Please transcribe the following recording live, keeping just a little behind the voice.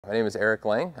My name is Erik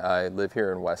Lange. I live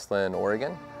here in Westland,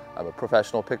 Oregon. I'm a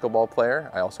professional pickleball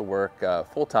player. I also work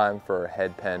full-time for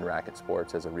Head Pen Racket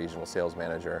Sports as a regional sales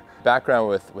manager. Background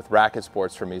with racket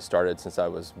sports for me started since I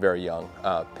was very young.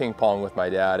 Ping pong with my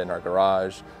dad in our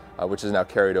garage, which is now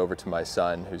carried over to my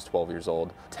son, who's 12 years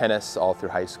old. Tennis all through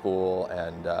high school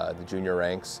and the junior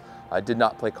ranks. I did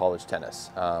not play college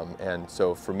tennis, and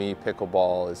so for me,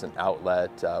 pickleball is an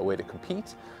outlet, way to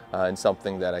compete, and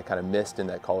something that I kind of missed in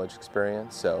that college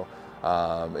experience. So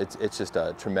it's just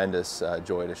a tremendous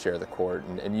joy to share the court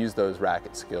and use those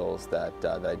racket skills that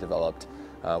I developed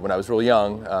when I was real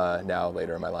young, now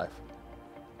later in my life.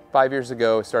 5 years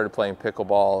ago, I started playing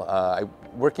pickleball.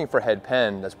 Working for Head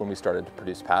Pen, that's when we started to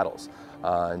produce paddles.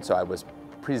 And so I was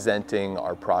presenting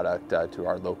our product to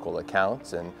our local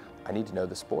accounts, and I need to know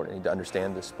the sport, I need to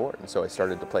understand the sport. And so I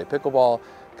started to play pickleball,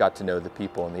 got to know the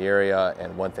people in the area,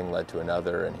 and one thing led to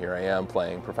another, and here I am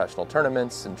playing professional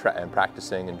tournaments and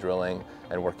practicing and drilling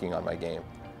and working on my game.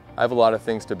 I have a lot of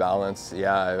things to balance.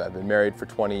 Yeah, I've been married for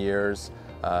 20 years,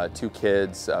 2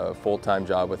 kids, a full-time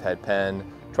job with Head Pen,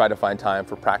 try to find time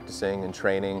for practicing and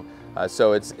training.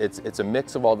 So it's a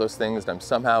mix of all those things, and I'm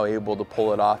somehow able to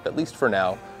pull it off, at least for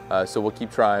now. So we'll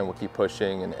keep trying, we'll keep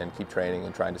pushing and keep training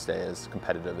and trying to stay as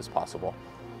competitive as possible.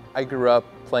 I grew up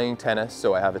playing tennis,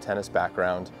 so I have a tennis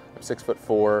background. I'm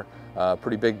 6'4",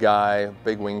 pretty big guy,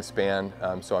 big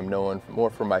wingspan, so I'm known more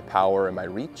for my power and my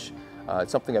reach.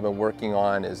 It's something I've been working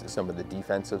on is some of the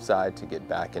defensive side to get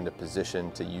back into position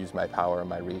to use my power and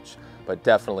my reach, but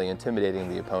definitely intimidating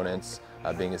the opponents,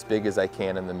 being as big as I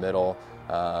can in the middle,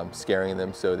 scaring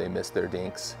them so they miss their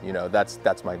dinks. You know,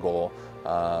 that's my goal,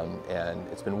 and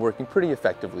it's been working pretty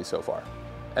effectively so far.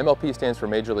 MLP stands for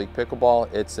Major League Pickleball.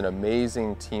 It's an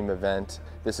amazing team event.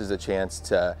 This is a chance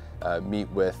to meet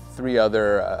with 3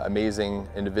 other amazing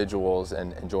individuals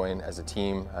and join as a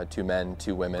team, 2 men,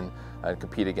 2 women, and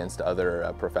compete against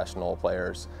other professional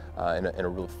players in a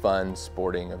real fun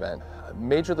sporting event.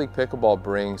 Major League Pickleball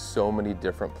brings so many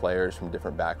different players from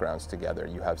different backgrounds together.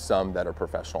 You have some that are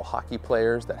professional hockey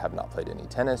players that have not played any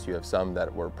tennis. You have some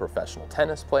that were professional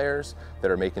tennis players that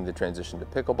are making the transition to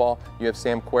pickleball. You have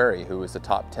Sam Querrey, who was the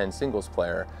top 10 singles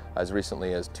player as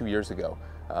recently as 2 years ago,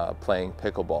 playing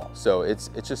pickleball. So it's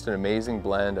just an amazing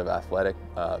blend of athletic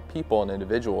people and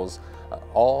individuals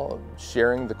all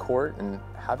sharing the court and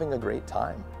having a great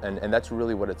time. And that's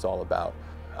really what it's all about.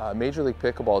 Major League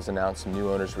Pickleball has announced some new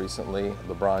owners recently: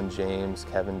 LeBron James,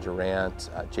 Kevin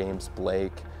Durant, James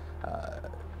Blake,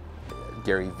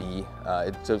 Gary Vee.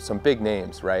 So some big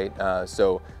names, right?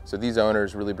 So these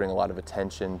owners really bring a lot of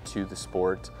attention to the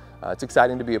sport. It's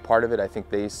exciting to be a part of it. I think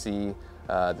they see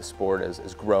the sport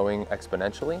as growing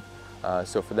exponentially.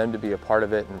 So for them to be a part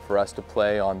of it and for us to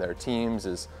play on their teams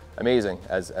is amazing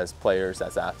as players,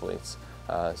 as athletes.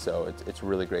 So it's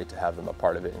really great to have them a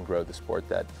part of it and grow the sport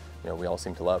that we all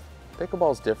seem to love.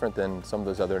 Pickleball is different than some of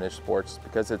those other niche sports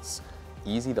because it's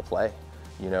easy to play.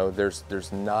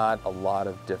 There's not a lot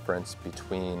of difference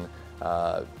between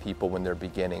people when they're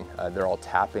beginning. They're all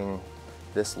tapping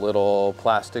this little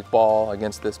plastic ball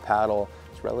against this paddle.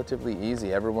 It's relatively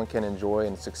easy. Everyone can enjoy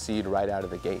and succeed right out of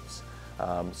the gates.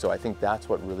 So I think that's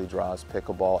what really draws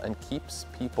pickleball and keeps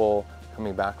people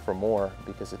coming back for more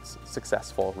because it's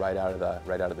successful right out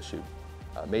of the chute.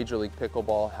 Major League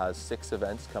Pickleball has 6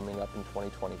 events coming up in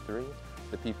 2023.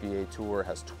 The PPA Tour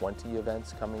has 20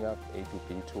 events coming up.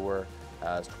 APP Tour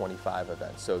has 25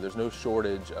 events. So there's no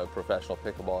shortage of professional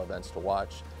pickleball events to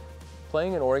watch.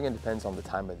 Playing in Oregon depends on the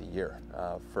time of the year.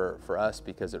 For us,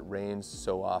 because it rains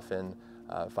so often,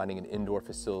 finding an indoor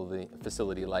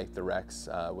facility like the Rex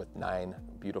with 9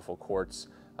 beautiful courts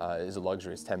is a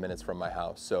luxury. It's 10 minutes from my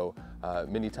house. So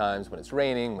many times when it's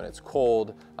raining, when it's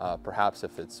cold, perhaps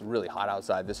if it's really hot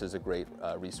outside, this is a great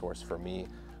resource for me.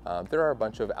 There are a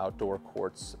bunch of outdoor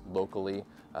courts locally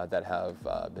that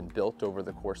have been built over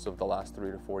the course of the last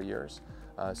 3 to 4 years.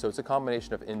 So it's a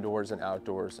combination of indoors and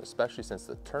outdoors, especially since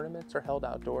the tournaments are held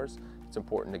outdoors. It's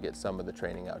important to get some of the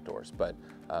training outdoors. But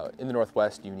in the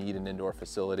Northwest, you need an indoor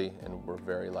facility, and we're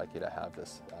very lucky to have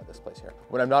this place here.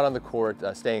 When I'm not on the court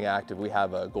staying active, we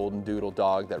have a golden doodle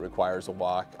dog that requires a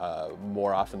walk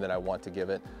more often than I want to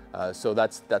give it. So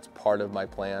that's part of my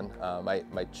plan.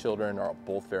 My children are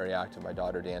both very active. My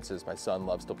daughter dances. My son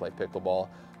loves to play pickleball.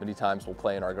 Many times we'll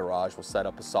play in our garage. We'll set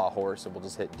up a sawhorse and we'll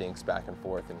just hit dinks back and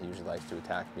forth, and he usually likes to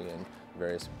attack me and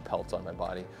various pelts on my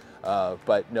body.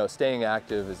 But no, staying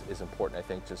active is important, I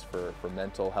think, just for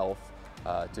mental health,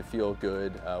 to feel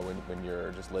good when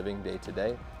you're just living day to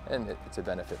day, and it's a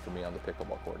benefit for me on the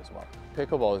pickleball court as well.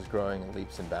 Pickleball is growing in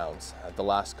leaps and bounds. The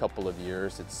last couple of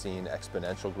years, it's seen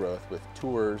exponential growth with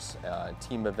tours,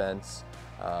 team events,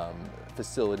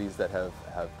 facilities that have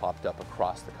popped up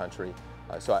across the country.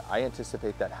 So I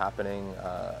anticipate that happening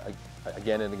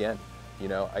again and again. You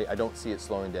know, I don't see it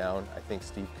slowing down. I think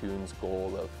Steve Kuhn's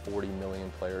goal of 40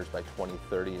 million players by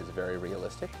 2030 is very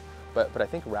realistic. But I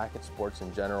think racket sports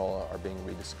in general are being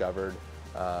rediscovered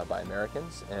by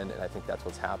Americans, and I think that's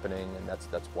what's happening, and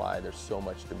that's why there's so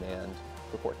much demand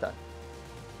for court time.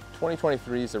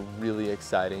 2023 is a really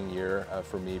exciting year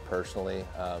for me personally.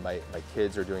 My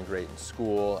kids are doing great in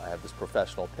school. I have this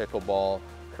professional pickleball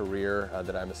career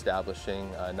that I'm establishing,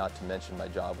 not to mention my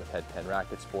job with Head Pen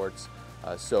Racket Sports.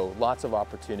 So lots of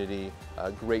opportunity,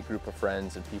 a great group of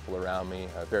friends and people around me,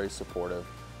 very supportive.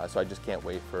 So I just can't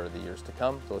wait for the years to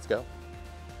come, so let's go.